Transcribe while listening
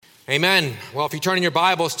Amen. Well, if you turn in your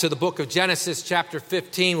Bibles to the book of Genesis, chapter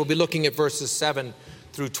 15, we'll be looking at verses 7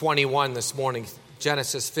 through 21 this morning.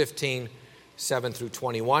 Genesis 15, 7 through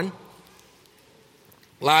 21.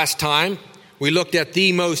 Last time, we looked at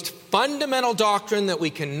the most fundamental doctrine that we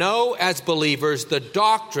can know as believers, the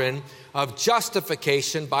doctrine of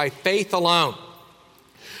justification by faith alone.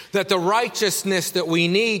 That the righteousness that we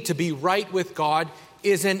need to be right with God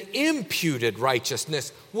is an imputed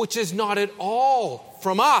righteousness, which is not at all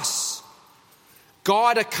from us.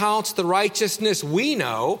 God accounts the righteousness we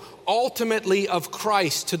know ultimately of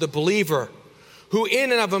Christ to the believer, who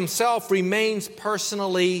in and of himself remains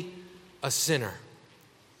personally a sinner.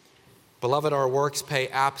 Beloved, our works play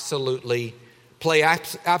absolutely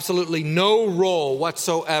no role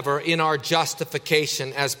whatsoever in our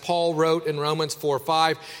justification. As Paul wrote in Romans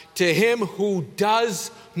 4:5, to him who does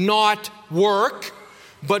not work,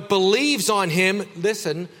 but believes on him,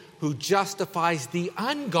 listen, who justifies the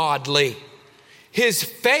ungodly. His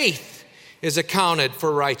faith is accounted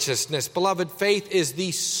for righteousness. Beloved, faith is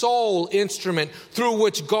the sole instrument through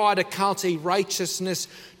which God accounts a righteousness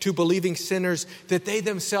to believing sinners that they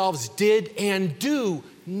themselves did and do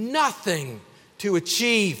nothing to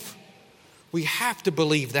achieve. We have to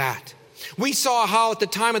believe that. We saw how at the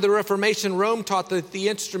time of the Reformation, Rome taught that the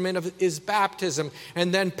instrument is baptism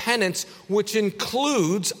and then penance, which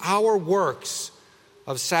includes our works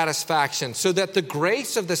of satisfaction, so that the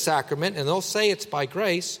grace of the sacrament, and they'll say it's by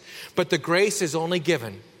grace, but the grace is only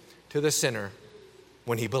given to the sinner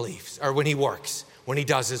when he believes, or when he works, when he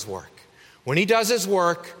does his work. When he does his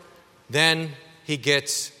work, then he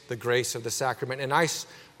gets the grace of the sacrament. And I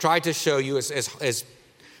tried to show you as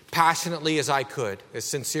passionately as I could, as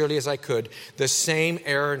sincerely as I could, the same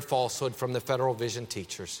error and falsehood from the Federal Vision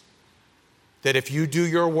teachers. That if you do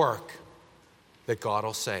your work, that God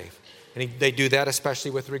will save. And they do that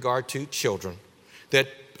especially with regard to children. That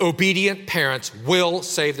obedient parents will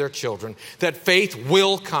save their children. That faith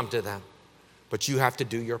will come to them. But you have to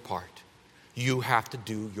do your part. You have to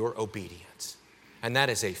do your obedience. And that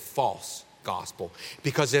is a false gospel.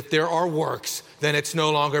 Because if there are works, then it's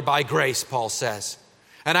no longer by grace, Paul says.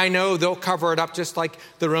 And I know they'll cover it up just like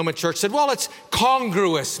the Roman church said, well, it's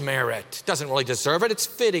congruous merit. Doesn't really deserve it. It's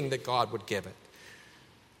fitting that God would give it.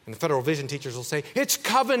 And the Federal Vision teachers will say, it's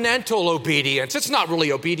covenantal obedience. It's not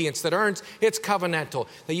really obedience that earns, it's covenantal.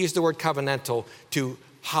 They use the word covenantal to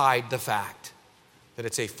hide the fact that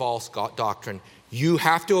it's a false doctrine. You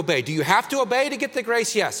have to obey. Do you have to obey to get the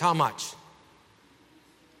grace? Yes. How much?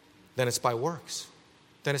 Then it's by works.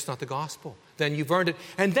 Then it's not the gospel. Then you've earned it.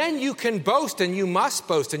 And then you can boast, and you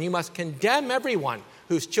must condemn everyone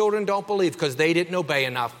whose children don't believe because they didn't obey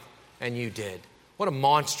enough and you did. What a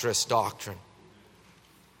monstrous doctrine.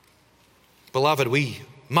 Beloved, we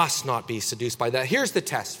must not be seduced by that. Here's the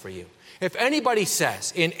test for you. If anybody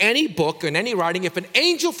says in any book, in any writing, if an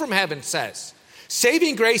angel from heaven says,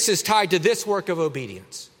 saving grace is tied to this work of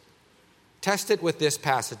obedience, test it with this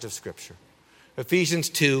passage of Scripture. Ephesians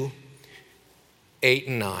 2, 8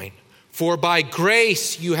 and 9. For by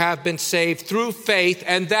grace you have been saved through faith,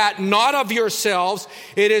 and that not of yourselves.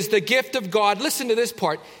 It is the gift of God. Listen to this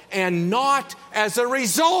part. And not as a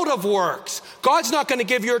result of works. God's not going to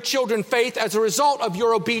give your children faith as a result of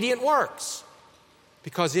your obedient works.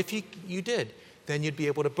 Because if you did, then you'd be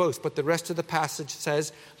able to boast. But the rest of the passage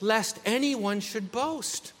says, lest anyone should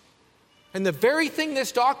boast. And the very thing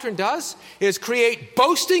this doctrine does is create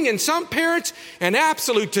boasting in some parents and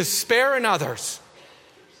absolute despair in others.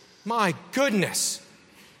 My goodness.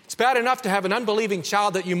 It's bad enough to have an unbelieving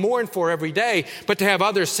child that you mourn for every day, but to have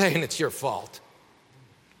others saying it's your fault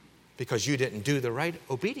because you didn't do the right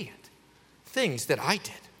obedient things that I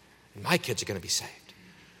did. And my kids are going to be saved.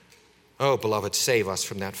 Oh, beloved, save us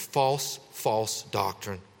from that false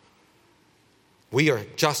doctrine. We are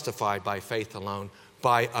justified by faith alone,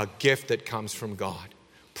 by a gift that comes from God.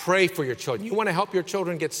 Pray for your children. You want to help your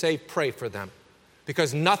children get saved? Pray for them.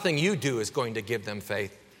 Because nothing you do is going to give them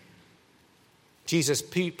faith. Jesus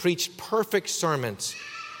preached perfect sermons,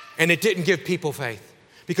 and it didn't give people faith.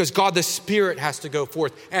 Because God the Spirit has to go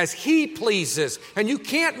forth as He pleases. And you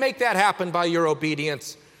can't make that happen by your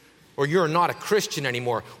obedience, or you're not a Christian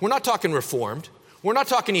anymore. We're not talking Reformed. We're not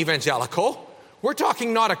talking evangelical. We're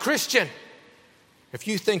talking not a Christian. If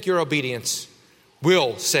you think your obedience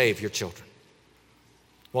will save your children.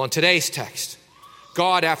 Well, in today's text,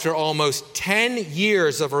 God, after almost 10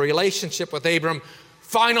 years of a relationship with Abram,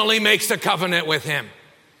 finally makes a covenant with him.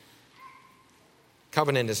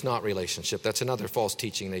 Covenant is not relationship. That's another false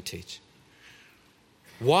teaching they teach.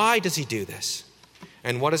 Why does he do this?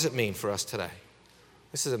 And what does it mean for us today?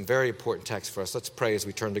 This is a very important text for us. Let's pray as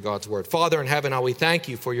we turn to God's word. Father in heaven, how we thank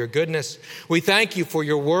you for your goodness. We thank you for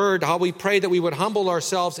your word. How we pray that we would humble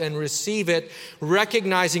ourselves and receive it,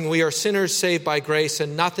 recognizing we are sinners saved by grace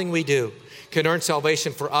and nothing we do can earn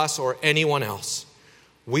salvation for us or anyone else.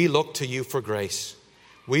 We look to you for grace.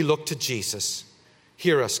 We look to Jesus.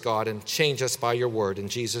 Hear us, God, and change us by your word. In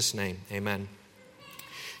Jesus' name, amen.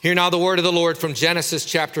 Hear now the word of the Lord from Genesis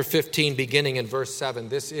chapter 15, beginning in verse 7.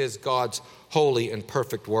 This is God's holy and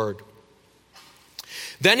perfect word.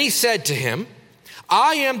 Then he said to him,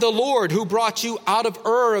 I am the Lord who brought you out of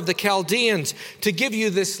Ur of the Chaldeans to give you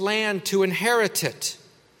this land to inherit it.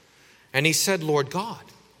 And he said, Lord God,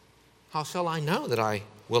 how shall I know that I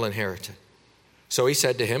will inherit it? So he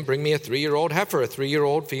said to him, bring me a 3-year-old heifer, a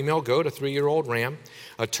 3-year-old female goat, a 3-year-old ram,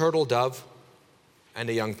 a turtle dove, and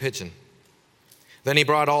a young pigeon. Then he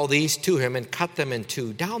brought all these to him and cut them in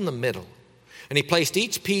two down the middle. And he placed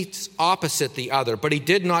each piece opposite the other, but he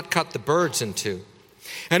did not cut the birds in two.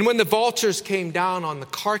 And when the vultures came down on the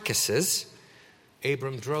carcasses,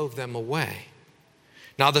 Abram drove them away.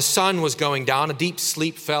 Now the sun was going down, a deep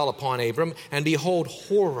sleep fell upon Abram, and behold,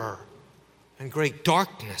 horror and great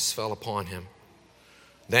darkness fell upon him.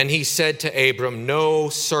 Then he said to Abram, know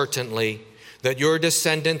certainly that your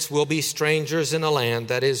descendants will be strangers in a land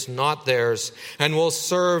that is not theirs, and will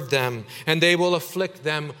serve them, and they will afflict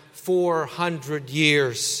them 400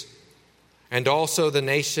 years. And also the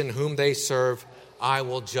nation whom they serve I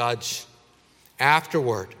will judge.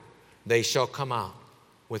 Afterward they shall come out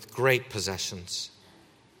with great possessions.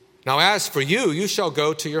 Now as for you, you shall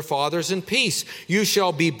go to your fathers in peace. You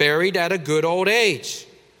shall be buried at a good old age.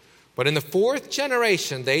 But in the 4th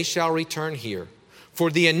generation they shall return here. For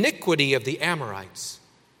the iniquity of the Amorites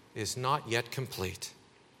is not yet complete.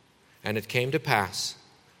 And it came to pass,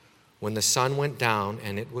 when the sun went down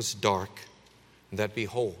and it was dark, that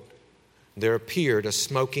behold, there appeared a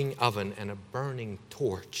smoking oven and a burning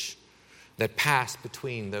torch that passed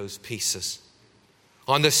between those pieces.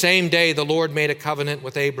 On the same day, the Lord made a covenant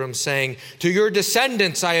with Abram, saying, to your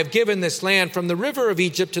descendants I have given this land, from the river of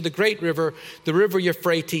Egypt to the great river, the river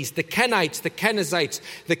Euphrates, the Kenites, the Kenizzites,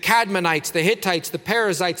 the Cadmonites, the Hittites, the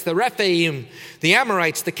Perizzites, the Rephaim, the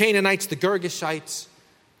Amorites, the Canaanites, the Girgashites,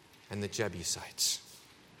 and the Jebusites.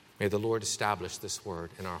 May the Lord establish this word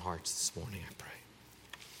in our hearts this morning, I pray.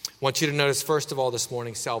 I want you to notice, first of all, this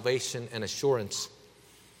morning, salvation and assurance.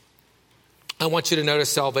 I want you to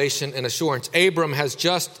notice salvation and assurance. Abram has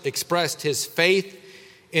just expressed his faith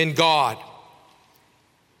in God,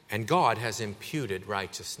 and God has imputed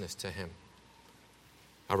righteousness to him,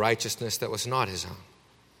 a righteousness that was not his own.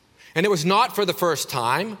 And it was not for the first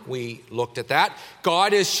time we looked at that.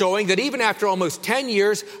 God is showing that even after almost 10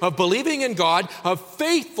 years of believing in God, of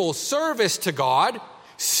faithful service to God,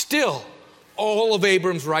 still all of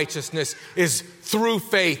Abram's righteousness is through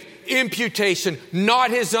faith. Imputation,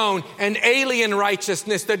 not his own, an alien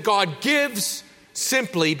righteousness that God gives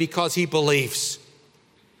simply because he believes.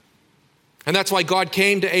 And that's why God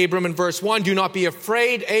came to Abram in verse 1. Do not be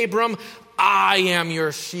afraid, Abram. I am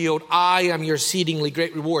your shield. I am your exceedingly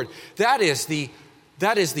great reward. That is the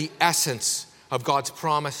essence of God's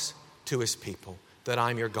promise to his people, that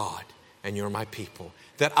I'm your God and you're my people,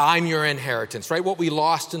 that I'm your inheritance, right? What we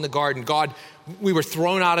lost in the garden, God, we were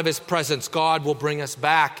thrown out of his presence. God will bring us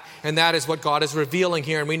back. And that is what God is revealing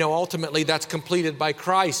here. And we know ultimately that's completed by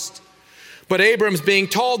Christ. But Abram's being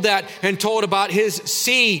told that and told about his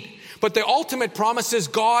seed. But the ultimate promise is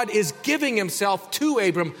God is giving himself to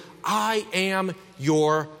Abram. I am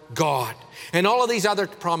your God. And all of these other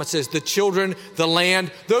promises, the children, the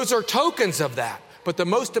land, those are tokens of that. But the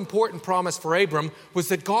most important promise for Abram was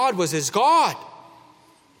that God was his God.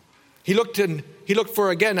 He looked for,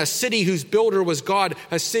 again, a city whose builder was God,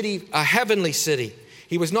 a city, a heavenly city.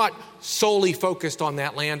 He was not solely focused on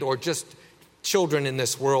that land or just children in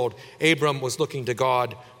this world. Abram was looking to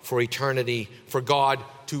God for eternity, for God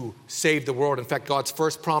to save the world. In fact, God's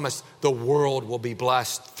first promise, the world will be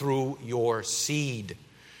blessed through your seed.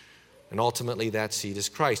 And ultimately that seed is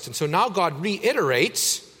Christ. And so now God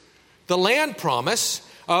reiterates the land promise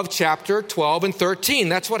of chapter 12 and 13.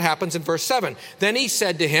 That's what happens in verse 7. Then he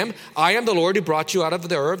said to him, I am the Lord who brought you out of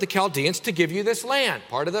the Ur of the Chaldeans to give you this land.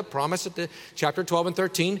 Part of the promise of the chapter 12 and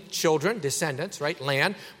 13, children, descendants, right?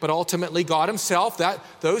 Land. But ultimately God himself,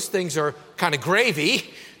 those things are kind of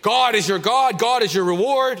gravy. God is your God. God is your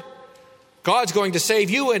reward. God's going to save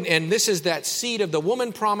you. And this is that seed of the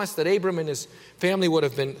woman promise that Abram and his family would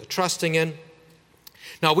have been trusting in.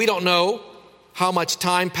 Now we don't know how much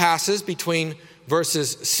time passes between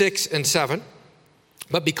verses 6 and 7.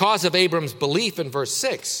 But because of Abram's belief in verse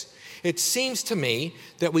 6, it seems to me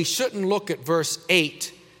that we shouldn't look at verse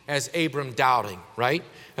 8 as Abram doubting, right?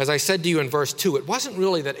 As I said to you in verse 2, it wasn't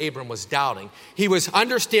really that Abram was doubting. He was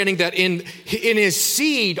understanding that in his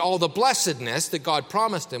seed, all the blessedness that God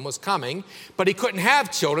promised him was coming, but he couldn't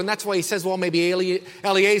have children. That's why he says, well, maybe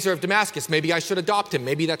Eliezer of Damascus, maybe I should adopt him.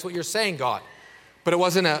 Maybe that's what you're saying, God. But it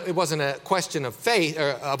wasn't a question of faith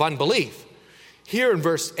or of unbelief. Here in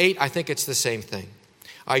verse 8, I think it's the same thing.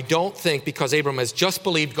 I don't think because Abram has just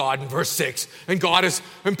believed God in verse 6 and God has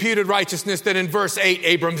imputed righteousness that in verse 8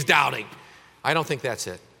 Abram's doubting. I don't think that's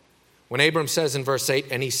it. When Abram says in verse 8,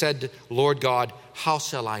 and he said, Lord God, how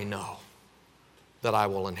shall I know that I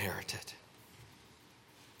will inherit it?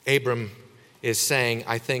 Abram is saying,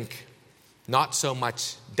 I think, not so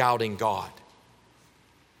much doubting God.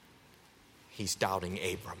 He's doubting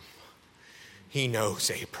Abram. He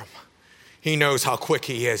knows Abram. He knows how quick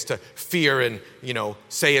he is to fear and,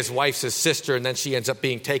 say his wife's his sister and then she ends up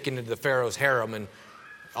being taken into the Pharaoh's harem and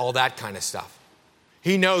all that kind of stuff.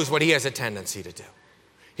 He knows what he has a tendency to do.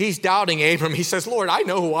 He's doubting Abram. He says, Lord, I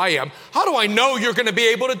know who I am. How do I know you're going to be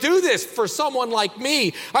able to do this for someone like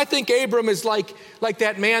me? I think Abram is like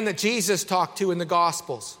that man that Jesus talked to in the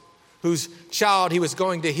Gospels, whose child he was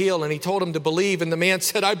going to heal, and he told him to believe. And the man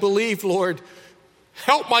said, I believe, Lord.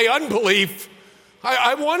 Help my unbelief.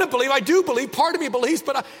 I want to believe. I do believe. Part of me believes,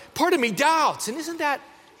 but part of me doubts. And isn't that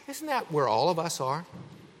where all of us are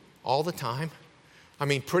all the time? I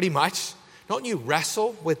mean, pretty much. Don't you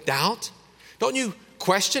wrestle with doubt? Don't you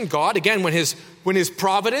question God again when his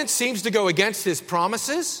providence seems to go against his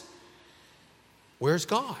promises? Where's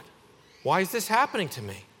God? Why is this happening to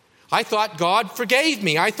me? I thought God forgave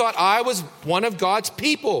me. I thought I was one of God's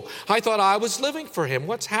people. I thought I was living for him.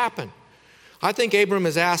 What's happened? I think Abram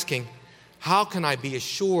is asking, how can I be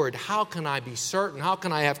assured? How can I be certain? How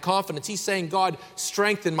can I have confidence? He's saying, God,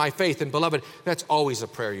 strengthen my faith. And beloved, that's always a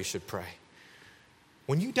prayer you should pray.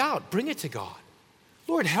 When you doubt, bring it to God.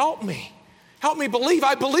 Lord, help me. Help me believe.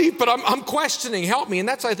 I believe, but I'm questioning. Help me. And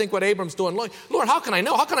that's, I think, what Abram's doing. Lord, how can I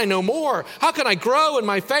know? How can I know more? How can I grow in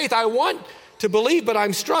my faith? I want to believe, but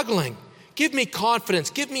I'm struggling. Give me confidence.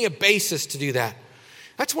 Give me a basis to do that.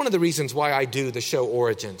 That's one of the reasons why I do the show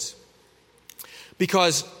Origins.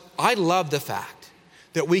 Because I love the fact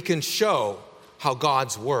that we can show how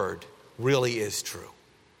God's word really is true.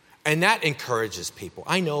 And that encourages people.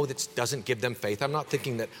 I know that doesn't give them faith. I'm not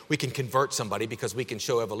thinking that we can convert somebody because we can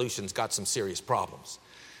show evolution's got some serious problems.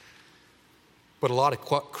 But a lot of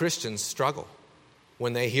Christians struggle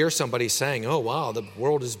when they hear somebody saying, oh, wow, the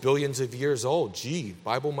world is billions of years old. Gee,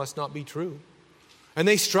 Bible must not be true. And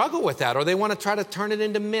they struggle with that, or they want to try to turn it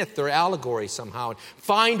into myth or allegory somehow and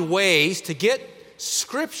find ways to get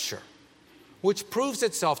Scripture, which proves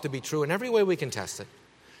itself to be true in every way we can test it,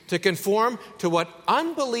 to conform to what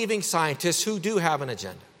unbelieving scientists who do have an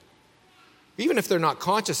agenda, even if they're not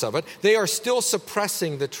conscious of it, they are still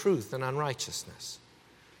suppressing the truth and unrighteousness,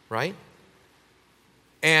 right?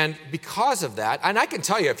 And because of that, and I can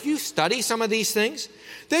tell you, if you study some of these things,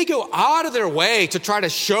 they go out of their way to try to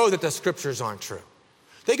show that the Scriptures aren't true.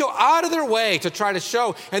 They go out of their way to try to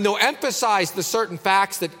show, and they'll emphasize the certain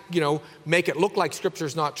facts that, make it look like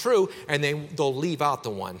Scripture's not true, and they'll leave out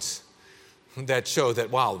the ones that show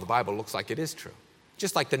that, wow, the Bible looks like it is true.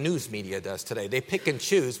 Just like the news media does today. They pick and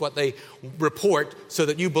choose what they report so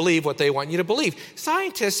that you believe what they want you to believe.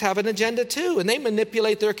 Scientists have an agenda too, and they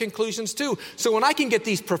manipulate their conclusions too. So when I can get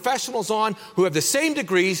these professionals on who have the same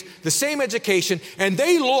degrees, the same education, and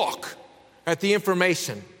they look at the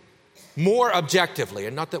information more objectively,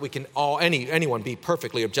 and not that we can anyone be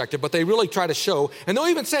perfectly objective, but they really try to show, and they'll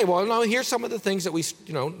even say, well, no, here's some of the things that we,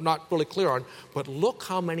 not really clear on, but look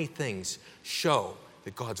how many things show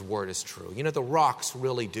that God's word is true. The rocks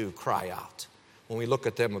really do cry out when we look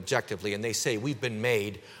at them objectively, and they say, we've been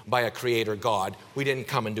made by a creator God. We didn't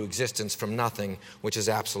come into existence from nothing, which is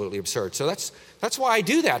absolutely absurd. So that's why I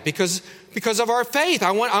do that, because of our faith.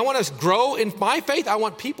 I want us to grow in my faith. I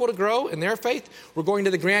want people to grow in their faith. We're going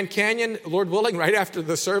to the Grand Canyon, Lord willing, right after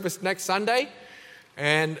the service next Sunday.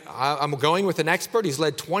 And I'm going with an expert. He's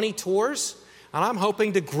led 20 tours. And I'm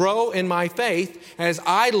hoping to grow in my faith as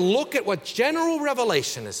I look at what general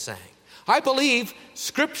revelation is saying. I believe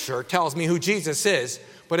Scripture tells me who Jesus is,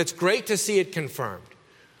 but it's great to see it confirmed.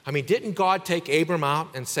 I mean, didn't God take Abram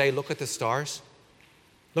out and say, look at the stars?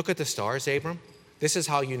 Look at the stars, Abram. This is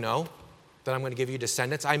how you know that I'm going to give you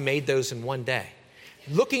descendants. I made those in one day.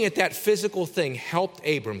 Looking at that physical thing helped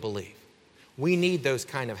Abram believe. We need those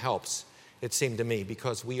kind of helps, it seemed to me,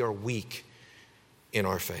 because we are weak in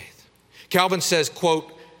our faith. Calvin says, quote,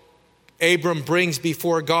 Abram brings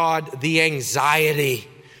before God the anxiety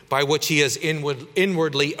by which he is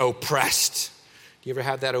inwardly oppressed. Do you ever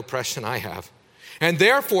have that oppression? I have. And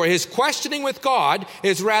therefore, his questioning with God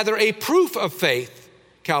is rather a proof of faith,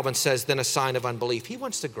 Calvin says, than a sign of unbelief. He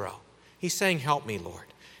wants to grow. He's saying, help me, Lord.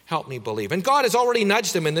 Help me believe. And God has already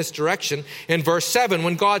nudged him in this direction in verse 7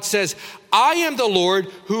 when God says, I am the Lord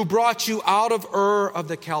who brought you out of Ur of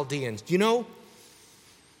the Chaldeans. Do you know?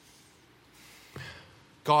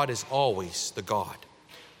 God is always the God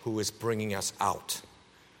who is bringing us out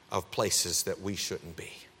of places that we shouldn't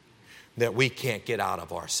be, that we can't get out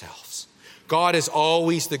of ourselves. God is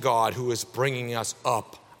always the God who is bringing us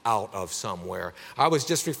up out of somewhere. I was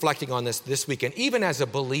just reflecting on this weekend, even as a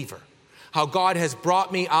believer, how God has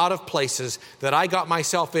brought me out of places that I got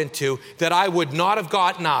myself into that I would not have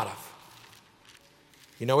gotten out of.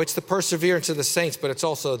 You know, it's the perseverance of the saints, but it's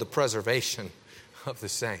also the preservation of the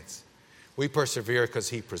saints. We persevere because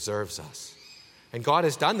he preserves us. And God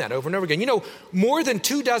has done that over and over again. You know, more than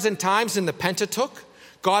 24 times in the Pentateuch,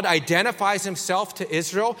 God identifies himself to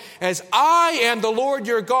Israel as, I am the Lord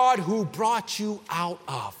your God who brought you out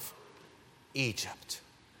of Egypt,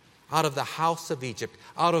 out of the house of Egypt,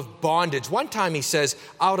 out of bondage. One time he says,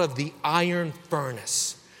 out of the iron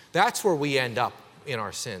furnace. That's where we end up in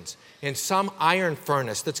our sins, in some iron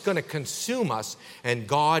furnace that's going to consume us, and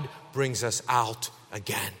God brings us out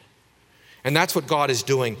again. And that's what God is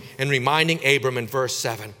doing and reminding Abram in verse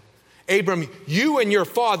 7. Abram, you and your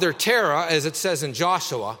father Terah, as it says in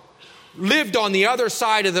Joshua, lived on the other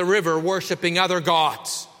side of the river worshiping other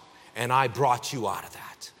gods. And I brought you out of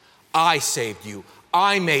that. I saved you.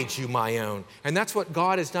 I made you my own. And that's what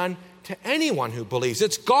God has done to anyone who believes.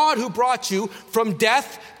 It's God who brought you from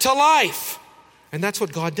death to life. And that's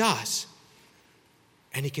what God does.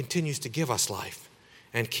 And he continues to give us life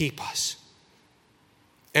and keep us.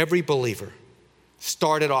 Every believer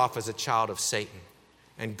started off as a child of Satan,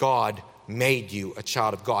 and God made you a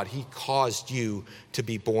child of God. He caused you to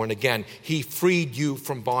be born again. He freed you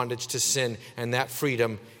from bondage to sin, and that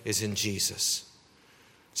freedom is in Jesus.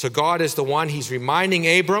 So God is the one, he's reminding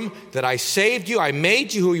Abram that I saved you, I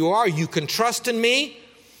made you who you are, you can trust in me.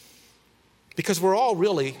 Because we're all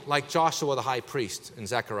really like Joshua the high priest in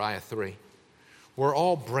Zechariah 3. We're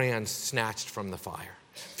all brands snatched from the fire.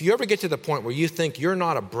 If you ever get to the point where you think you're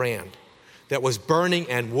not a brand that was burning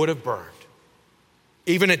and would have burned,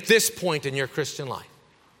 even at this point in your Christian life,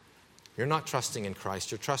 you're not trusting in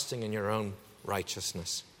Christ. You're trusting in your own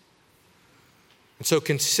righteousness. And so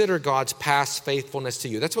consider God's past faithfulness to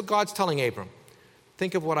you. That's what God's telling Abram.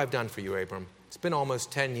 Think of what I've done for you, Abram. It's been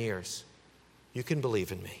almost 10 years. You can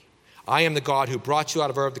believe in me. I am the God who brought you out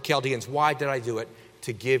of Ur of the Chaldeans. Why did I do it?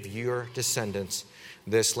 To give your descendants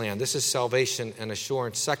this land. This is salvation and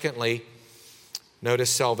assurance. Secondly, notice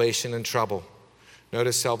salvation and trouble.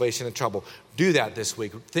 Notice salvation and trouble. Do that this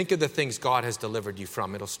week. Think of the things God has delivered you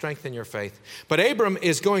from. It'll strengthen your faith. But Abram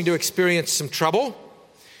is going to experience some trouble.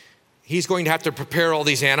 He's going to have to prepare all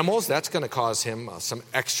these animals. That's going to cause him some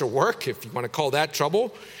extra work, if you want to call that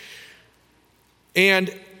trouble.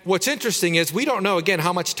 And what's interesting is we don't know, again,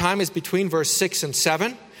 how much time is between verse 6 and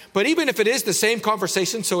 7. But even if it is the same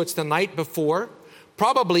conversation, so it's the night before,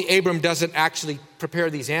 probably Abram doesn't actually prepare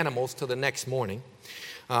these animals till the next morning.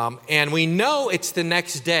 And we know it's the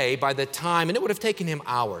next day by the time, and it would have taken him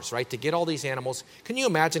hours, right, to get all these animals. Can you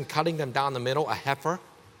imagine cutting them down the middle, a heifer?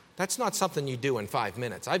 That's not something you do in 5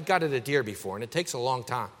 minutes. I've gutted a deer before, and it takes a long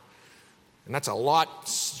time. And that's a lot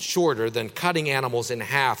shorter than cutting animals in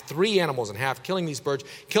half, 3 animals in half, killing these birds,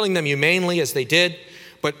 killing them humanely as they did,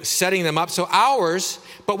 but setting them up. So hours,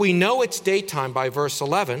 but we know it's daytime by verse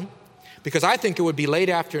 11, because I think it would be late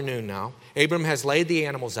afternoon now. Abram has laid the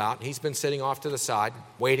animals out. He's been sitting off to the side,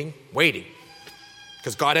 waiting,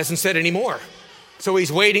 because God hasn't said any more. So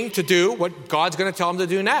he's waiting to do what God's going to tell him to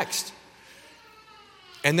do next.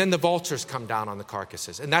 And then the vultures come down on the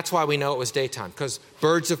carcasses. And that's why we know it was daytime, because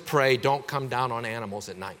birds of prey don't come down on animals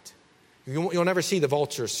at night. You'll never see the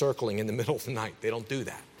vultures circling in the middle of the night. They don't do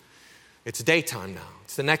that. It's daytime now.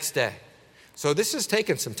 It's the next day. So this has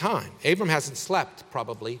taken some time. Abram hasn't slept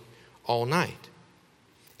probably all night.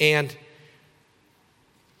 And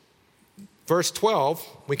verse 12,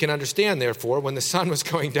 we can understand, therefore, when the sun was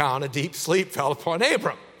going down, a deep sleep fell upon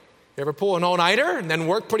Abram. You ever pull an all-nighter and then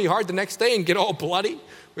work pretty hard the next day and get all bloody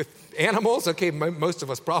with animals? Okay, most of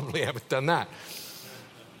us probably haven't done that.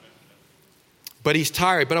 But he's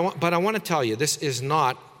tired. But I want to tell you, this is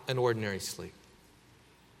not an ordinary sleep.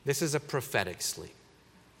 This is a prophetic sleep.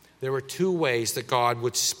 There were 2 ways that God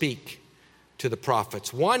would speak to the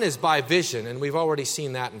prophets. One is by vision, and we've already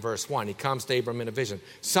seen that in verse 1. He comes to Abram in a vision.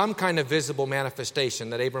 Some kind of visible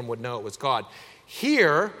manifestation that Abram would know it was God.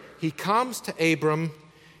 Here, he comes to Abram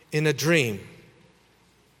in a dream,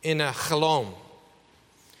 in a chalom.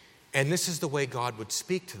 And this is the way God would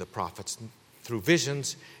speak to the prophets through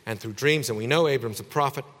visions and through dreams. And we know Abram's a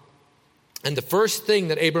prophet. And the first thing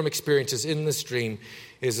that Abram experiences in this dream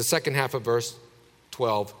is the second half of verse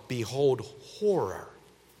 12. Behold, horror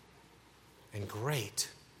and great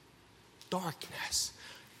darkness.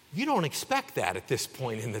 You don't expect that at this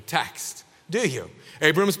point in the text, do you?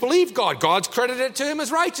 Abram's believed God. God's credited to him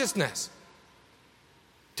as righteousness.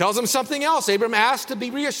 Tells him something else. Abram asks to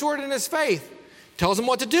be reassured in his faith. Tells him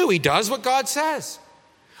what to do. He does what God says.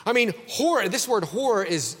 I mean, horror, this word horror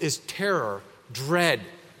is terror, dread.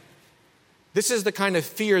 This is the kind of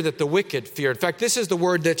fear that the wicked fear. In fact, this is the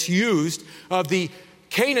word that's used of the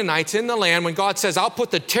Canaanites in the land when God says, I'll put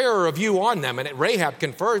the terror of you on them. And Rahab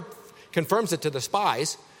confirms it to the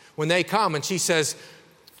spies when they come. And she says,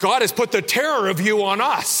 God has put the terror of you on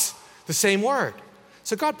us. The same word.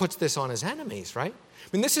 So God puts this on his enemies, right? I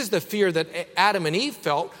mean, this is the fear that Adam and Eve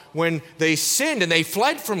felt when they sinned and they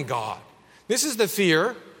fled from God. This is the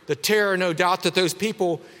fear, the terror, no doubt, that those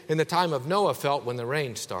people in the time of Noah felt when the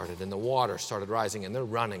rain started and the water started rising and they're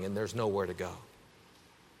running and there's nowhere to go.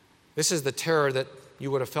 This is the terror that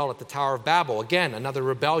you would have felt at the Tower of Babel. Again, another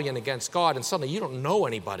rebellion against God, and suddenly you don't know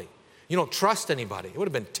anybody. You don't trust anybody. It would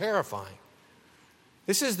have been terrifying.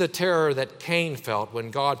 This is the terror that Cain felt when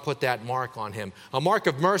God put that mark on him. A mark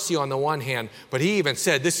of mercy on the one hand, but he even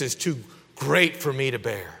said, this is too great for me to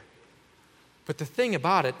bear. But the thing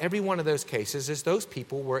about it, every one of those cases is those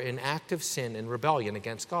people were in active sin and rebellion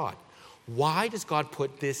against God. Why does God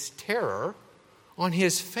put this terror on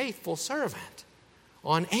his faithful servant,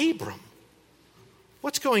 on Abram?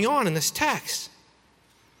 What's going on in this text?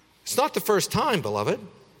 It's not the first time, beloved.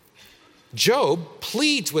 Job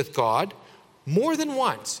pleads with God more than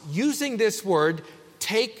once, using this word,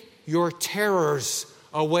 take your terrors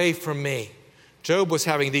away from me. Job was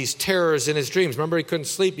having these terrors in his dreams. Remember, he couldn't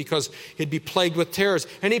sleep because he'd be plagued with terrors.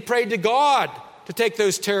 And he prayed to God to take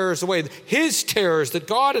those terrors away, his terrors that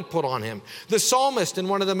God had put on him. The psalmist, in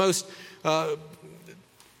one of the most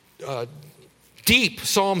deep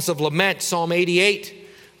psalms of lament, Psalm 88,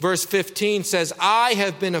 verse 15 says, I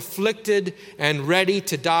have been afflicted and ready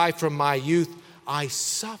to die from my youth. I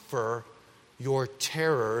suffer your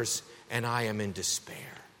terrors, and I am in despair.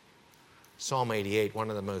 Psalm 88,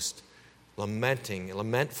 one of the most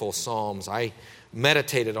lamentful psalms. I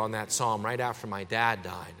meditated on that psalm right after my dad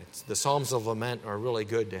died. The Psalms of Lament are really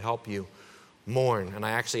good to help you mourn. And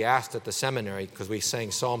I actually asked at the seminary, because we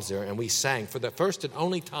sang psalms there, and we sang for the first and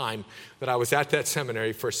only time that I was at that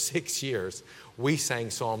seminary for 6 years, we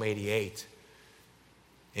sang Psalm 88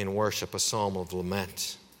 in worship, a psalm of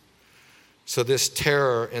lament. So this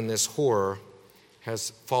terror and this horror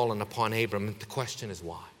has fallen upon Abram. The question is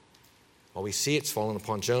why? Well, we see it's fallen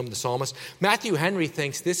upon Job, the psalmist. Matthew Henry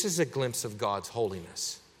thinks this is a glimpse of God's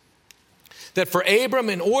holiness. That for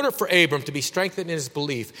Abram, in order for Abram to be strengthened in his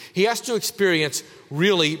belief, he has to experience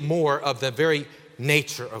really more of the very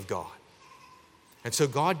nature of God. And so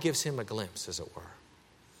God gives him a glimpse, as it were,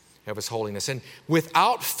 of his holiness. And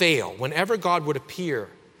without fail, whenever God would appear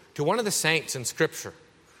to one of the saints in Scripture,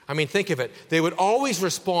 I mean, think of it. They would always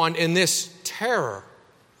respond in this terror,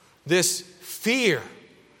 this fear.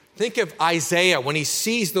 Think of Isaiah when he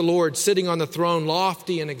sees the Lord sitting on the throne,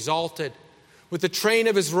 lofty and exalted, with the train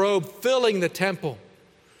of his robe filling the temple.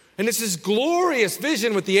 And it's this glorious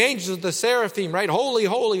vision with the angels of the seraphim, right? Holy,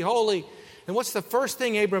 holy, holy. And what's the first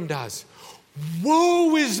thing Abram does?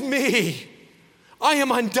 Woe is me! I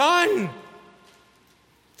am undone!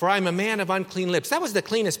 For I am a man of unclean lips. That was the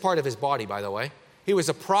cleanest part of his body, by the way. He was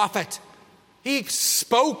a prophet. He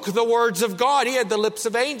spoke the words of God. He had the lips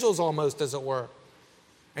of angels almost, as it were.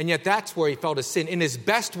 And yet that's where he felt his sin. In his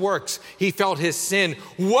best works, he felt his sin.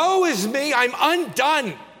 Woe is me, I'm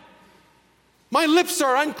undone. My lips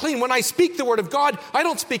are unclean. When I speak the word of God, I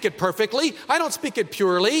don't speak it perfectly. I don't speak it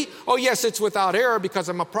purely. Oh, yes, it's without error because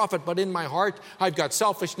I'm a prophet, but in my heart, I've got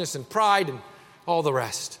selfishness and pride and all the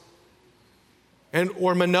rest.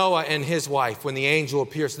 Or Manoah and his wife, when the angel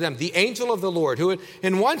appears to them. The angel of the Lord, who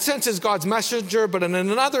in one sense is God's messenger, but in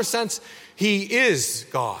another sense, he is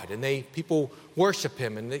God. And people worship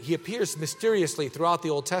him, and he appears mysteriously throughout the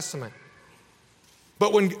Old Testament.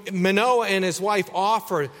 But when Manoah and his wife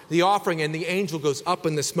offer the offering and the angel goes up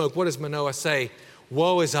in the smoke, what does Manoah say?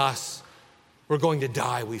 Woe is us. We're going to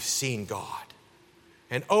die. We've seen God.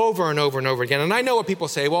 And over and over and over again. And I know what people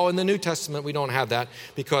say, well, in the New Testament, we don't have that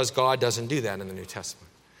because God doesn't do that in the New Testament.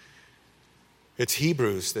 It's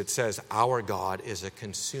Hebrews that says, our God is a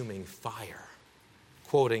consuming fire,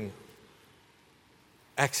 quoting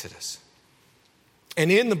Exodus.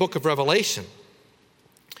 And in the book of Revelation,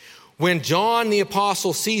 when John the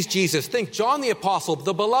Apostle sees Jesus, think John the Apostle,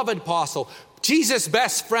 the beloved apostle, Jesus'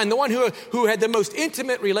 best friend, the one who had the most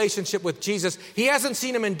intimate relationship with Jesus. He hasn't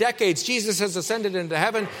seen him in decades. Jesus has ascended into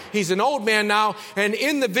heaven. He's an old man now. And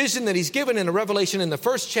in the vision that he's given in a Revelation in the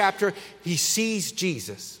first chapter, he sees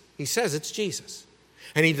Jesus. He says it's Jesus.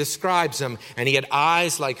 And he describes him. And he had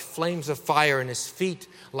eyes like flames of fire and his feet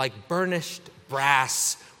like burnished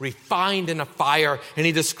brass, refined in a fire. And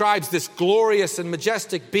he describes this glorious and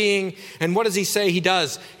majestic being. And what does he say he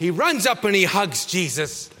does? He runs up and he hugs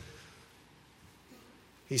Jesus.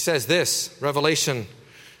 He says this, Revelation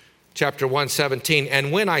chapter 1:17,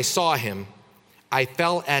 and when I saw him, I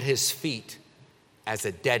fell at his feet as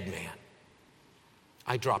a dead man.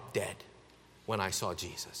 I dropped dead when I saw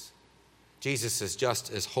Jesus. Jesus is just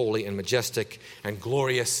as holy and majestic and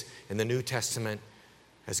glorious in the New Testament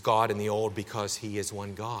as God in the Old, because he is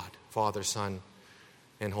one God, Father, Son,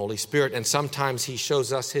 and Holy Spirit. And sometimes he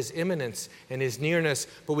shows us his immanence and his nearness,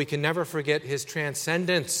 but we can never forget his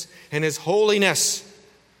transcendence and his holiness.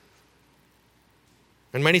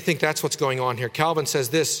 And many think that's what's going on here. Calvin says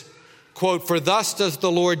this, quote, for thus does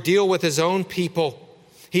the Lord deal with his own people.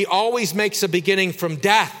 He always makes a beginning from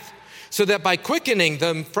death, so that by quickening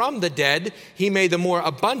them from the dead, he may the more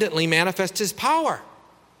abundantly manifest his power.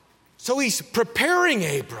 So he's preparing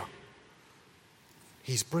Abram.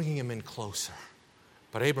 He's bringing him in closer.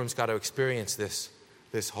 But Abram's got to experience this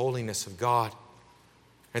holiness of God.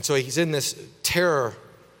 And so he's in this terror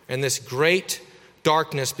and this great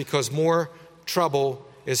darkness because more trouble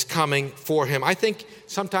is coming for him. I think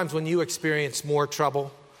sometimes when you experience more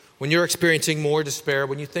trouble, when you're experiencing more despair,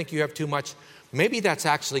 when you think you have too much, maybe that's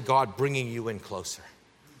actually God bringing you in closer.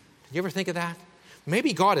 You ever think of that?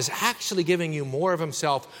 Maybe God is actually giving you more of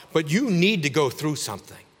himself, but you need to go through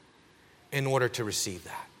something in order to receive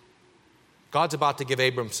that. God's about to give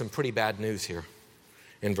Abram some pretty bad news here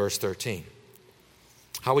in verse 13.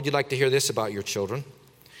 How would you like to hear this about your children?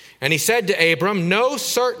 And he said to Abram, know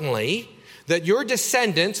certainly that your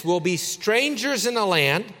descendants will be strangers in a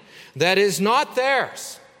land that is not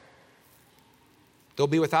theirs. They'll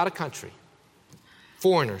be without a country,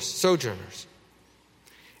 foreigners, sojourners,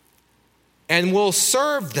 and will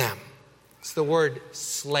serve them. It's the word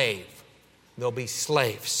slave. They'll be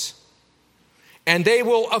slaves. And they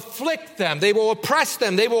will afflict them. They will oppress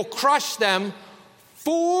them. They will crush them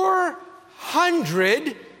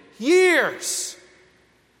 400 years.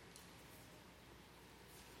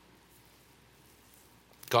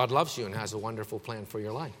 God loves you and has a wonderful plan for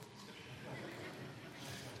your life.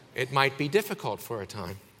 It might be difficult for a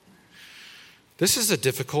time. This is a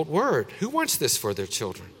difficult word. Who wants this for their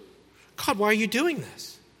children? God, why are you doing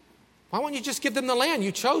this? Why won't you just give them the land?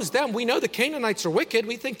 You chose them. We know the Canaanites are wicked.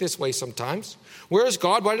 We think this way sometimes. Where is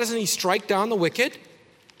God? Why doesn't he strike down the wicked?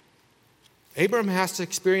 Abraham has to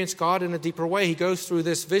experience God in a deeper way. He goes through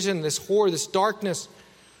this vision, this horror, this darkness,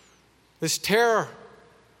 this terror.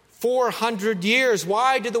 400 years.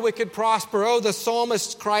 Why did the wicked prosper? Oh, the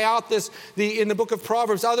psalmists cry out this in the book of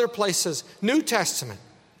Proverbs, other places, New Testament.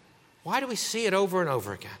 Why do we see it over and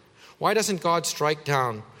over again? Why doesn't God strike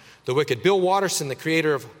down the wicked? Bill Watterson, the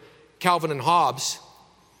creator of Calvin and Hobbes,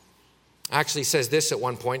 actually says this at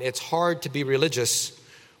one point, it's hard to be religious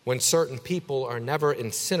when certain people are never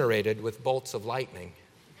incinerated with bolts of lightning.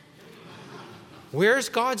 Where's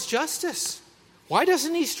God's justice? Why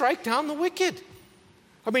doesn't he strike down the wicked?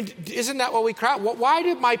 I mean, isn't that what we cry? Why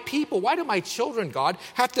do my children, God,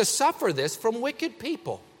 have to suffer this from wicked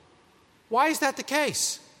people? Why is that the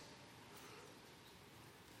case?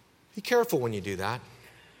 Be careful when you do that.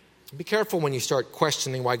 Be careful when you start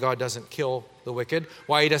questioning why God doesn't kill the wicked,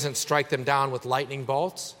 why he doesn't strike them down with lightning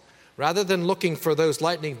bolts. Rather than looking for those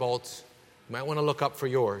lightning bolts, you might want to look up for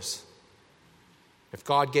yours. If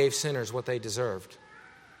God gave sinners what they deserved,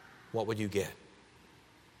 what would you get?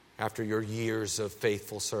 After your years of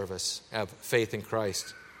faithful service, of faith in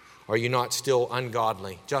Christ, are you not still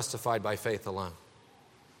ungodly, justified by faith alone?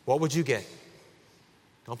 What would you get?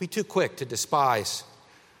 Don't be too quick to despise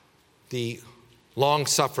the long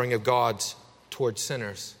suffering of God towards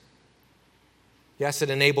sinners. Yes,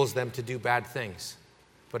 it enables them to do bad things.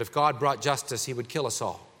 But if God brought justice, he would kill us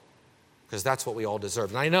all, because that's what we all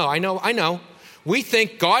deserve. And I know. We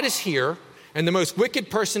think God is here and the most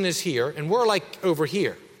wicked person is here and we're like over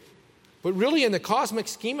here. But really, in the cosmic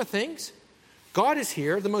scheme of things, God is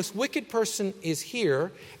here, the most wicked person is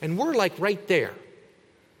here, and we're like right there.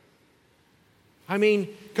 I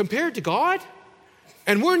mean, compared to God,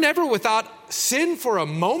 and we're never without sin for a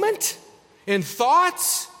moment, in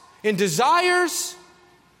thoughts, in desires,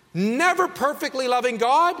 never perfectly loving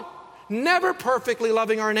God, never perfectly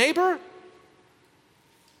loving our neighbor.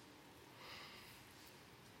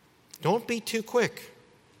 Don't be too quick.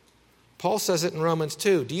 Paul says it in Romans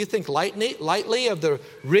 2. Do you think lightly of the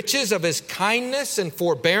riches of his kindness and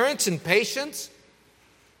forbearance and patience?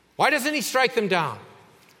 Why doesn't he strike them down?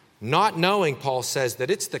 Not knowing, Paul says,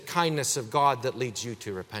 that it's the kindness of God that leads you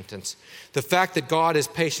to repentance. The fact that God is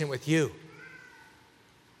patient with you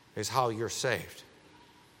is how you're saved.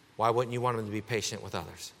 Why wouldn't you want him to be patient with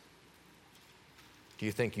others? Do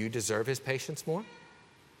you think you deserve his patience more?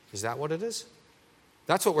 Is that what it is?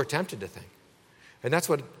 That's what we're tempted to think. And that's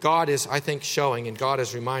what God is, I think, showing, and God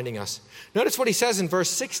is reminding us. Notice what he says in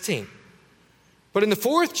verse 16. But in the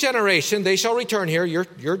fourth generation, they shall return here,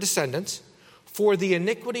 your descendants, for the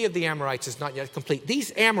iniquity of the Amorites is not yet complete.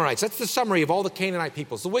 These Amorites, that's the summary of all the Canaanite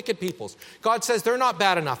peoples, the wicked peoples. God says they're not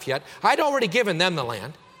bad enough yet. I'd already given them the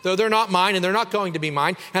land, though they're not mine and they're not going to be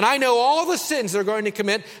mine. And I know all the sins they're going to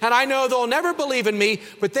commit, and I know they'll never believe in me,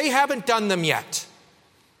 but they haven't done them yet.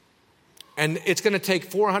 And it's going to take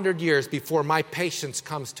 400 years before my patience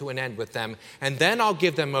comes to an end with them. And then I'll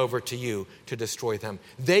give them over to you to destroy them.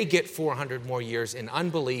 They get 400 more years in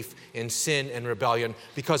unbelief, in sin and rebellion,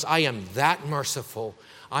 because I am that merciful.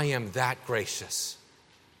 I am that gracious.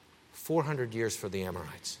 400 years for the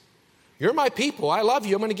Amorites. You're my people. I love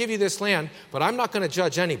you. I'm going to give you this land, but I'm not going to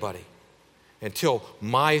judge anybody until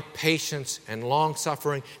my patience and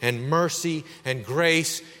long-suffering and mercy and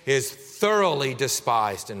grace is thoroughly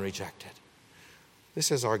despised and rejected. This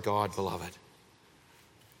is our God, beloved.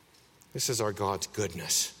 This is our God's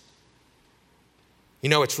goodness. You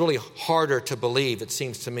know, it's really harder to believe, it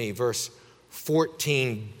seems to me, verse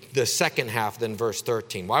 14, the second half, than verse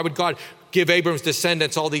 13. Why would God give Abram's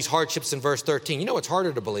descendants all these hardships in verse 13? You know, it's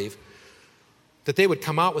harder to believe that they would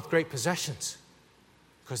come out with great possessions,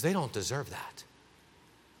 because they don't deserve that.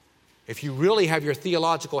 If you really have your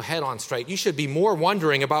theological head on straight, you should be more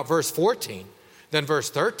wondering about verse 14 than verse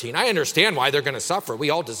 13. I understand why they're going to suffer. We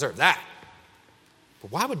all deserve that.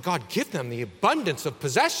 But why would God give them the abundance of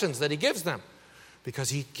possessions that he gives them? Because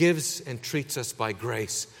he gives and treats us by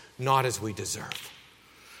grace, not as we deserve.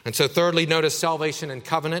 And so thirdly, notice salvation and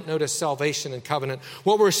covenant. Notice salvation and covenant.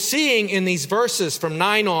 What we're seeing in these verses from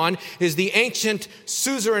 9 on is the ancient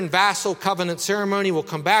suzerain vassal covenant ceremony. We'll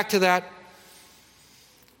come back to that.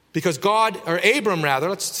 Because Abram,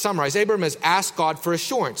 let's summarize. Abram has asked God for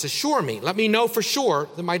assurance. Assure me, let me know for sure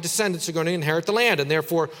that my descendants are going to inherit the land, and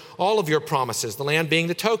therefore all of your promises, the land being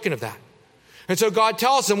the token of that. And so God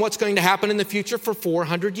tells him what's going to happen in the future for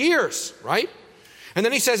 400 years, right? And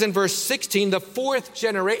then he says in verse 16, in the fourth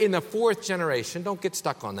generation, don't get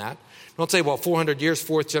stuck on that. Don't say, well, 400 years,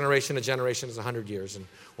 fourth generation, a generation is 100 years. And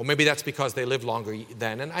well, maybe that's because they lived longer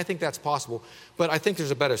then. And I think that's possible. But I think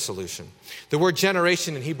there's a better solution. The word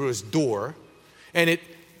generation in Hebrew is dor. And it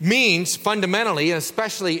means fundamentally,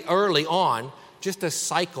 especially early on, just a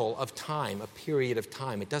cycle of time, a period of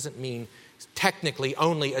time. It doesn't mean technically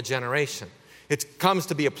only a generation. It comes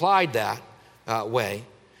to be applied that way.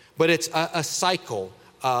 But it's a cycle,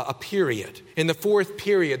 a period. In the fourth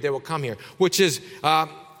period, they will come here, which is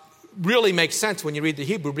really makes sense when you read the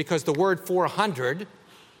Hebrew, because the word 400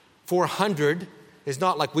 is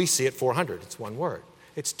not like we see it 400. It's one word.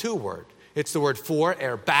 It's two words. It's the word for,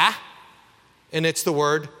 erbah, and it's the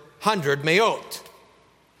word 100, meot.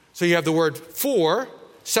 So you have the word for,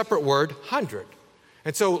 separate word, 100.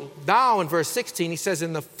 And so now in verse 16, he says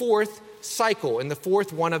in the fourth cycle, in the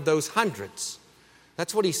fourth one of those hundreds.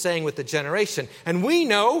 That's what he's saying with the generation. And we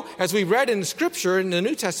know, as we read in Scripture in the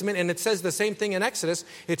New Testament, and it says the same thing in Exodus,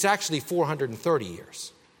 it's actually 430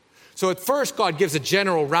 years. So at first, God gives a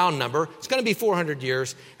general round number. It's going to be 400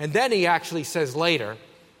 years. And then he actually says later,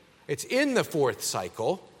 it's in the fourth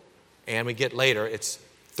cycle. And we get later, it's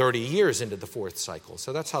 30 years into the fourth cycle.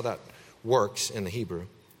 So that's how that works in the Hebrew.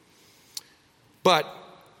 But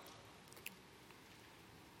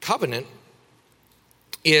covenant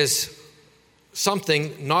is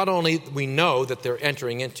something not only we know that they're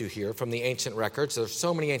entering into here from the ancient records. There's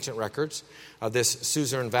so many ancient records of this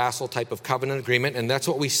suzerain vassal type of covenant agreement, and that's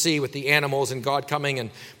what we see with the animals and God coming and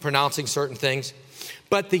pronouncing certain things.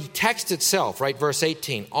 But the text itself, right, verse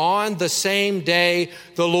 18, on the same day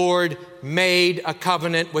the Lord made a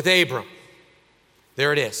covenant with Abram.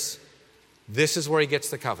 There it is. This is where he gets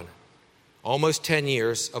the covenant. Almost 10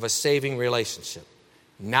 years of a saving relationship.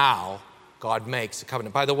 Now God makes a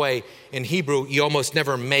covenant. By the way, in Hebrew, you almost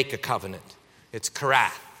never make a covenant. It's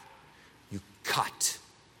karath. You cut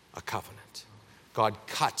a covenant. God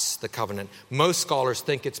cuts the covenant. Most scholars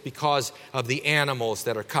think it's because of the animals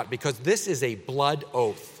that are cut, because this is a blood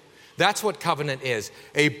oath. That's what covenant is.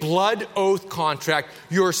 A blood oath contract.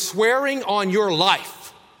 You're swearing on your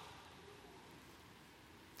life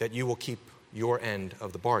that you will keep your end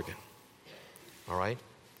of the bargain. All right?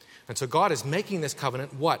 And so God is making this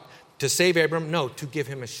covenant what? To save Abram? No, to give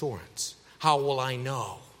him assurance. How will I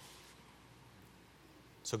know?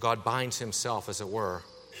 So God binds himself, as it were,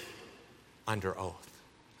 under oath.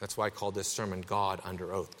 That's why I call this sermon God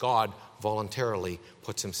under oath. God voluntarily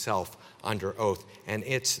puts himself under oath. And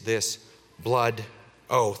it's this blood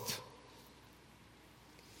oath.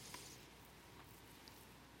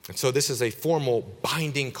 And so this is a formal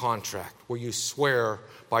binding contract where you swear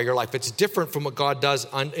by your life. It's different from what God does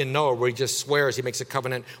in Noah, where he just swears. He makes a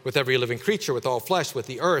covenant with every living creature, with all flesh, with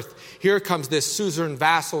the earth. Here comes this suzerain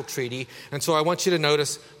vassal treaty. And so I want you to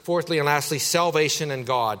notice, fourthly and lastly, salvation and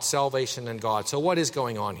God. Salvation and God. So what is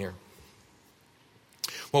going on here?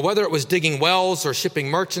 Well, whether it was digging wells or shipping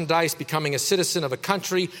merchandise, becoming a citizen of a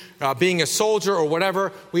country, being a soldier or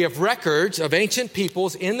whatever, we have records of ancient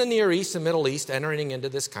peoples in the Near East and Middle East entering into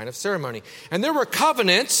this kind of ceremony. And there were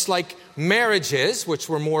covenants like marriages, which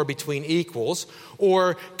were more between equals,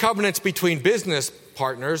 or covenants between business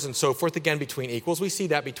partners and so forth, again between equals. We see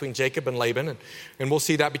that between Jacob and Laban, and we'll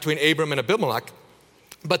see that between Abram and Abimelech.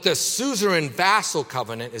 But the suzerain vassal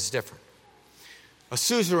covenant is different. A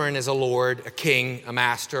suzerain is a lord, a king, a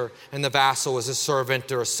master, and the vassal is a servant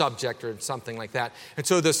or a subject or something like that. And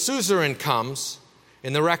so the suzerain comes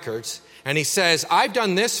in the records and he says, I've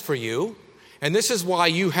done this for you, and this is why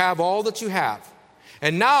you have all that you have.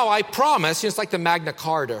 And now I promise, it's like the Magna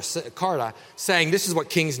Carta saying this is what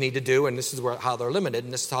kings need to do, and this is how they're limited,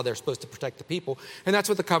 and this is how they're supposed to protect the people. And that's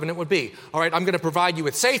what the covenant would be. All right, I'm going to provide you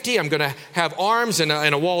with safety. I'm going to have arms in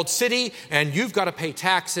a walled city, and you've got to pay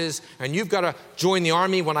taxes, and you've got to join the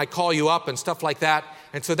army when I call you up and stuff like that.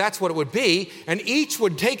 And so that's what it would be. And each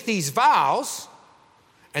would take these vows,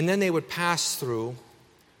 and then they would pass through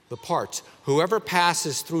the parts. Whoever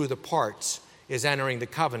passes through the parts is entering the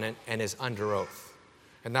covenant and is under oath.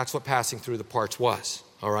 And that's what passing through the parts was,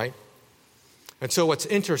 all right? And so what's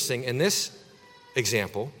interesting in this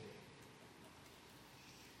example,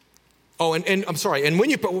 and I'm sorry, and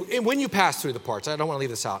when you pass through the parts, I don't want to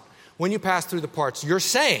leave this out. When you pass through the parts, you're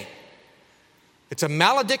saying, it's a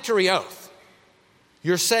maledictory oath.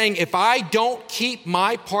 You're saying, if I don't keep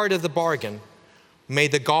my part of the bargain, may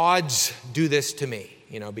the gods do this to me,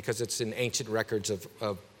 because it's in ancient records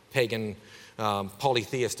of pagan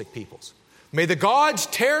polytheistic peoples. May the gods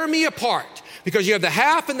tear me apart, because you have the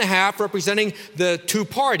half and the half representing the two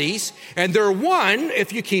parties, and they're one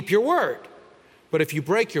if you keep your word. But if you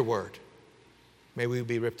break your word, may we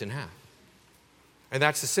be ripped in half. And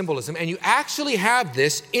that's the symbolism. And you actually have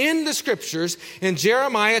this in the scriptures in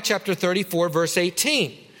Jeremiah chapter 34, verse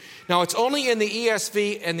 18. Now, it's only in the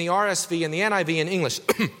ESV and the RSV and the NIV in English.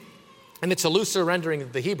 And it's a looser rendering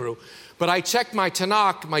of the Hebrew. But I checked my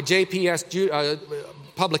Tanakh, my JPS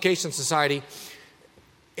Publication Society,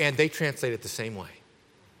 and they translate it the same way.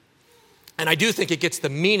 And I do think it gets at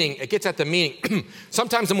the meaning.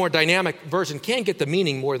 Sometimes a more dynamic version can get the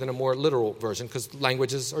meaning more than a more literal version, because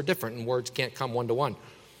languages are different and words can't come one to one.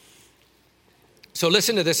 So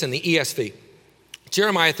listen to this in the ESV.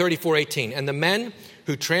 Jeremiah 34:18. And the men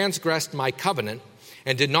who transgressed my covenant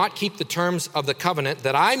and did not keep the terms of the covenant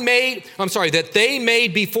that they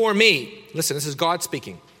made before me. Listen, this is God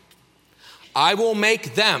speaking. I will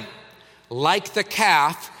make them like the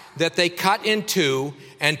calf that they cut in two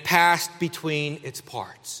and passed between its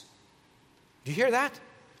parts. Do you hear that?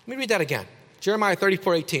 Let me read that again. Jeremiah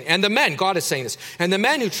 34:18. And the men, God is saying this, and the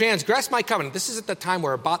men who transgress my covenant, this is at the time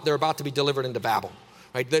where they're about to be delivered into Babel,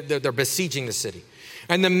 right? They're besieging the city.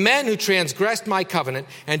 And the men who transgressed my covenant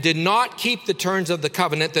and did not keep the terms of the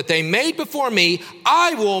covenant that they made before me,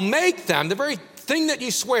 I will make them, the very thing that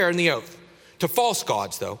you swear in the oath, to false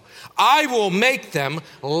gods though, I will make them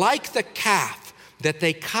like the calf that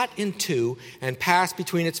they cut in two and passed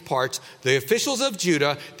between its parts, the officials of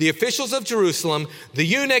Judah, the officials of Jerusalem, the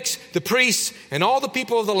eunuchs, the priests, and all the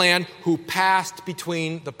people of the land who passed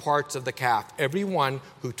between the parts of the calf. Everyone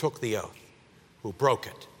who took the oath, who broke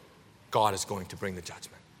it, God is going to bring the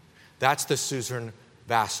judgment. That's the suzerain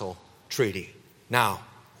vassal treaty. Now,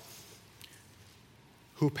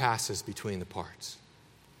 who passes between the parts?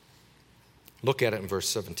 Look at it in verse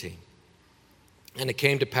 17. And it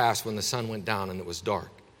came to pass when the sun went down and it was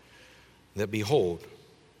dark, that behold,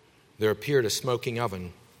 there appeared a smoking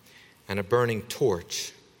oven and a burning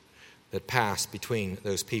torch that passed between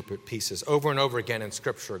those pieces. Over and over again in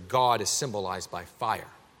Scripture, God is symbolized by fire.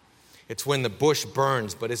 It's when the bush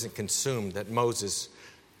burns but isn't consumed that Moses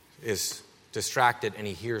is distracted and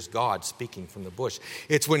he hears God speaking from the bush.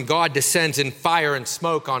 It's when God descends in fire and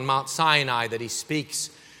smoke on Mount Sinai that he speaks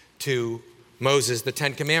to Moses the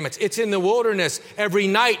Ten Commandments. It's in the wilderness every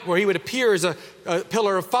night where he would appear as a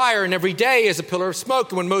pillar of fire, and every day as a pillar of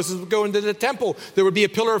smoke. And when Moses would go into the temple, there would be a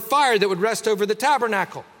pillar of fire that would rest over the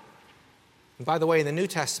tabernacle. And by the way, in the New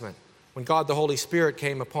Testament, when God the Holy Spirit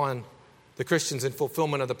came upon the Christians in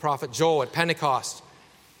fulfillment of the prophet Joel at Pentecost,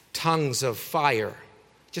 tongues of fire,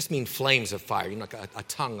 just mean flames of fire, like a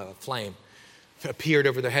tongue of a flame, appeared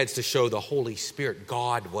over their heads to show the Holy Spirit.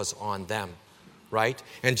 God was on them, right?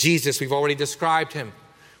 And Jesus, we've already described him,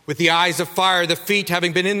 with the eyes of fire, the feet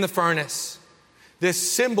having been in the furnace. This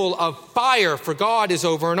symbol of fire for God is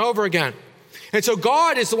over and over again. And so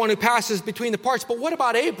God is the one who passes between the parts. But what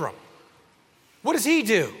about Abram? What does he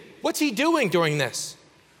do? What's he doing during this?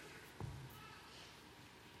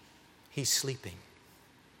 He's sleeping.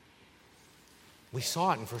 We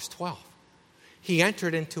saw it in verse 12. He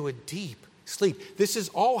entered into a deep sleep. This is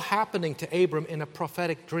all happening to Abram in a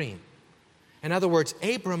prophetic dream. In other words,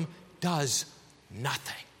 Abram does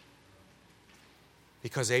nothing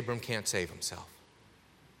because Abram can't save himself.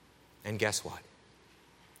 And guess what?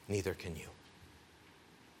 Neither can you.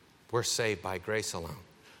 We're saved by grace alone,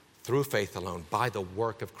 through faith alone, by the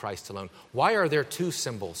work of Christ alone. Why are there two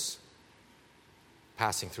symbols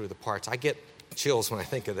passing through the parts? I get chills when I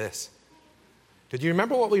think of this. Did you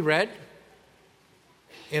remember what we read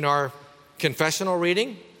in our confessional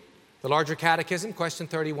reading? The larger catechism, question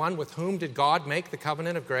 31, with whom did God make the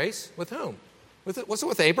covenant of grace? With whom? Was it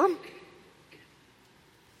with Abram? It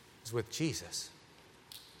was with Jesus.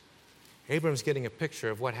 Abram's getting a picture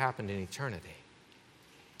of what happened in eternity.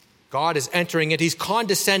 God is entering it. He's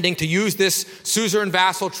condescending to use this suzerain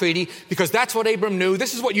vassal treaty because that's what Abram knew.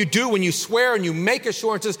 This is what you do when you swear and you make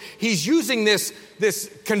assurances. He's using this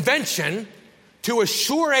convention to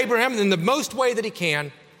assure Abraham in the most way that he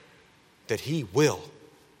can that he will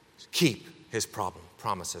keep his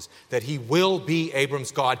promises, that he will be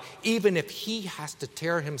Abram's God, even if he has to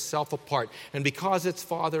tear himself apart. And because it's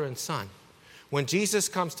Father and Son, when Jesus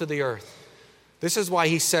comes to the earth, this is why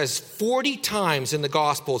he says 40 times in the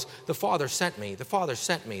Gospels, the Father sent me, the Father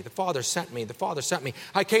sent me, the Father sent me, the Father sent me.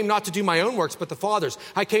 I came not to do my own works, but the Father's.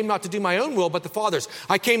 I came not to do my own will, but the Father's.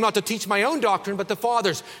 I came not to teach my own doctrine, but the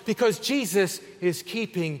Father's. Because Jesus is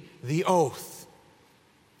keeping the oath.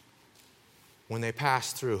 When they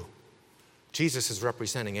pass through, Jesus is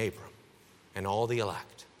representing Abram and all the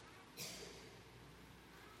elect.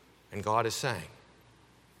 And God is saying,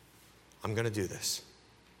 I'm going to do this.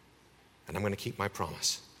 And I'm going to keep my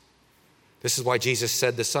promise. This is why Jesus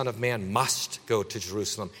said the Son of Man must go to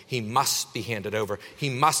Jerusalem. He must be handed over. He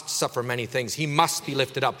must suffer many things. He must be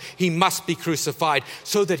lifted up. He must be crucified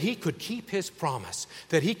so that he could keep his promise,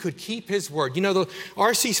 that he could keep his word. You know,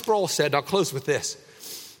 R.C. Sproul said, I'll close with this,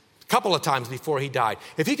 a couple of times before he died,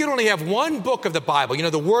 if he could only have one book of the Bible, you know,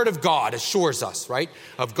 the Word of God assures us, right,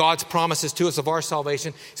 of God's promises to us, of our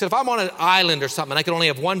salvation. He said, if I'm on an island or something and I could only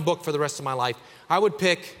have one book for the rest of my life, I would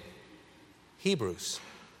pick Hebrews.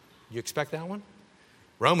 You expect that one?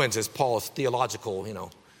 Romans is Paul's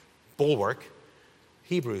theological, bulwark.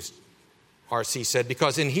 Hebrews, R.C. said,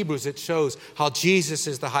 because in Hebrews it shows how Jesus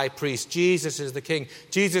is the high priest, Jesus is the king,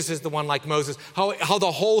 Jesus is the one like Moses, how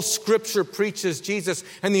the whole scripture preaches Jesus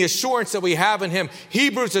and the assurance that we have in him.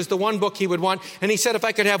 Hebrews is the one book he would want. And he said if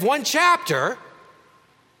I could have one chapter,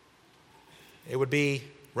 it would be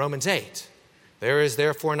Romans 8. There is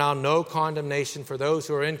therefore now no condemnation for those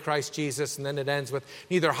who are in Christ Jesus. And then it ends with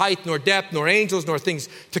neither height nor depth nor angels nor things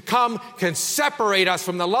to come can separate us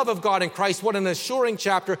from the love of God in Christ. What an assuring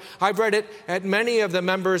chapter. I've read it at many of the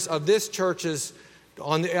members of this church's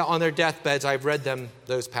on their deathbeds. I've read them,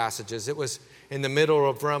 those passages. It was in the middle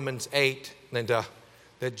of Romans 8, Linda,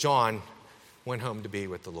 that John went home to be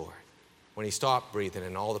with the Lord. When he stopped breathing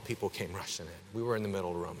and all the people came rushing in. We were in the middle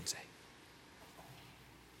of Romans 8.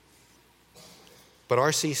 But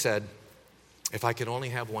R.C. said, if I could only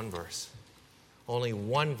have one verse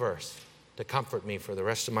to comfort me for the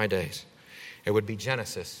rest of my days, it would be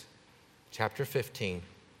Genesis chapter 15,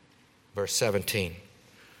 verse 17,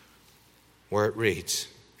 where it reads,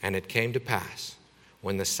 and it came to pass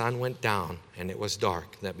when the sun went down and it was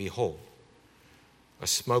dark, that behold, a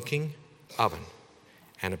smoking oven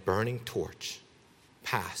and a burning torch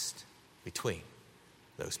passed between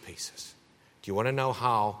those pieces. Do you want to know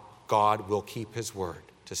how God will keep his word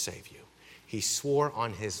to save you? He swore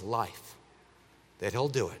on his life that he'll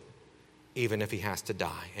do it, even if he has to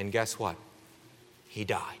die. And guess what? He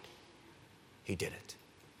died. He did it.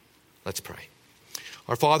 Let's pray.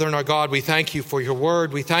 Our Father and our God, we thank you for your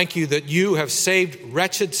word. We thank you that you have saved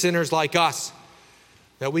wretched sinners like us,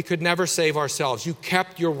 that we could never save ourselves. You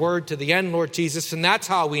kept your word to the end, Lord Jesus, and that's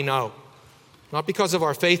how we know. Not because of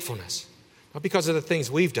our faithfulness, not because of the things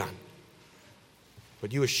we've done,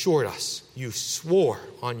 but you assured us, you swore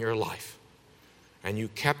on your life, and you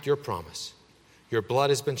kept your promise. Your blood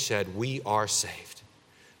has been shed. We are saved.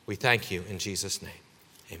 We thank you in Jesus' name.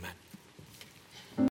 Amen.